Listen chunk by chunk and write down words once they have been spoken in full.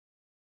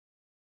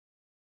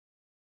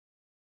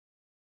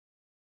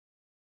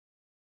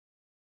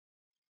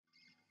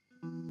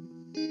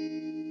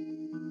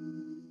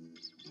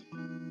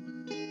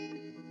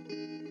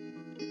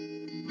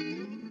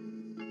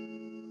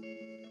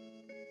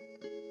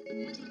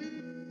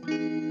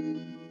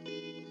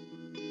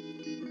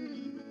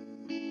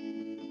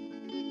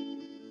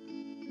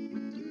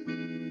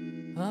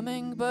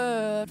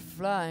Hummingbird,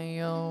 fly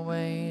your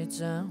way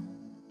down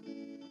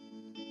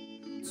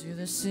to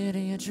the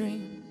city of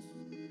dreams.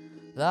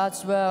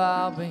 That's where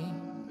I'll be.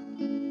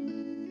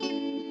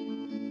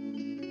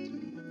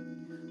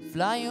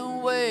 Fly your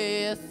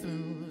way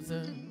through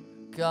the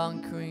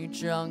concrete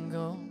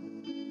jungle,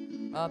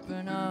 up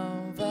and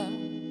over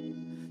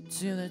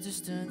to the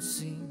distant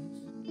seas.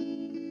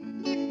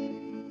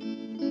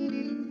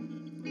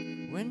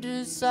 Wind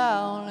is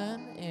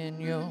howling in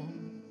your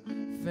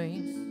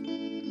face.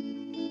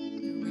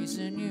 The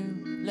reason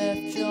you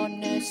left your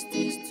nest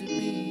is to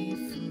be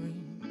free,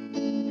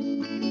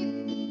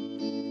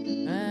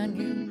 and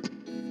you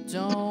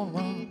don't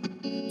want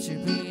to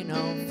be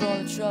known for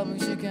the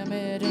troubles you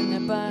commit in the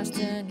past,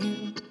 and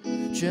you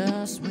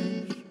just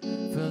wish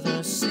for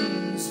the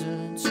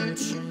season to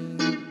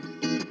change.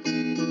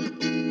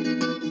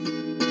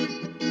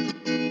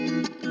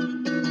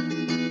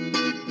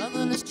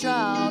 Motherless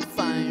child,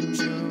 find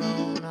your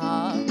own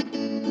heart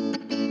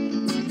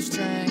to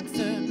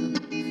strengthen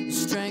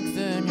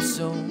your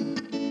soul.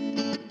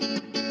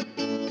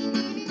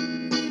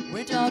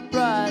 Without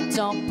pride,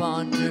 don't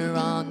ponder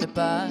on the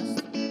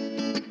past,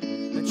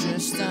 but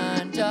just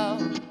stand out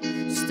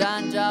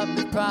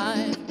with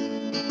pride.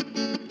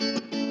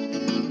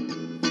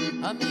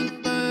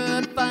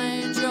 Hummingbird,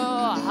 find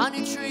your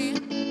honey tree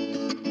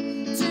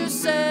to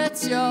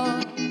set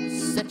your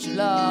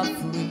love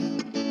free.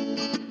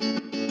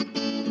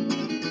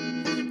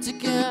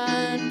 Take a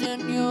hand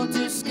and you'll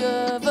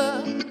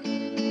discover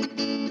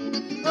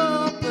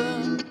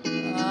open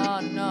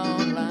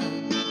unknown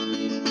land.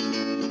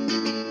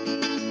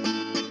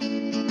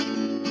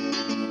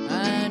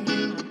 And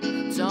you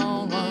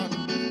don't want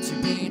to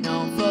be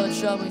known for the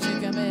troubles you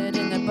commit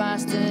in the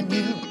past, and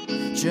you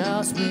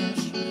just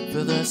wish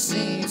for the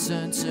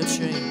season to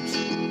change.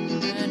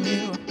 And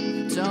you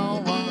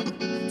don't want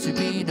to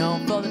be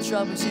known for the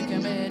troubles you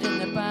commit in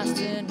the past,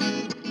 and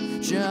you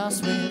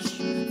just wish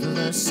for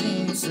the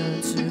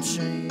season to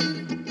change.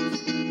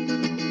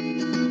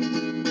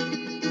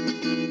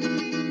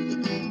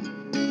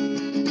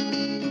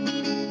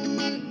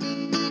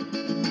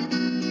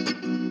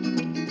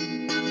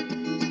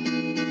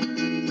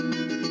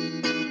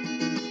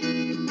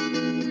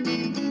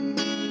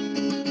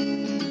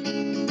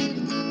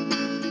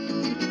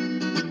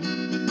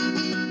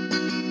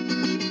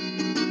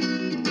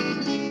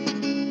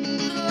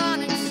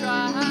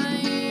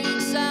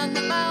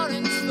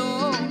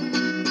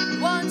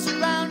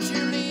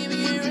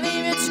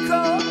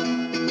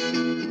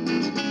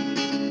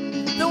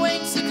 The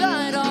wings you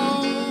glide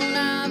on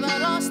never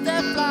lost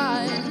their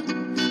flight.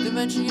 The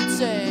venture you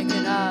take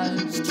and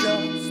eyes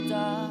just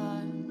die.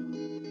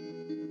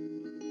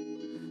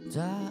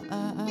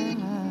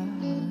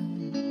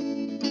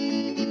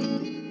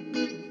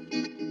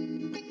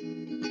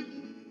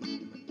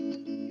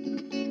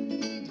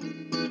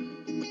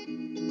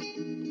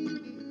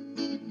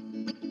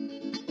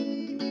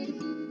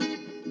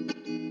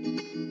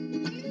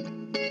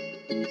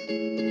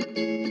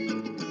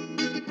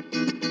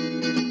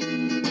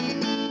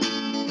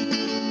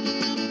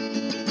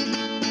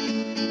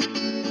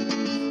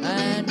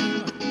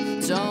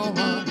 Don't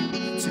want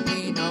to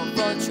be known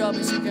for the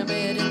troubles you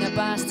commit in the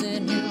past,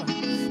 and you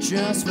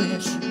just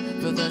wish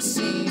for the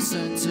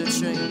season to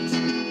change.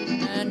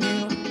 And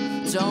you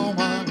don't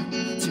want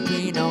to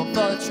be known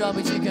for the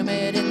troubles you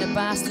commit in the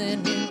past,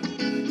 and you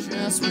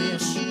just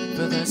wish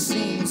for the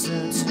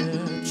season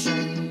to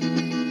change.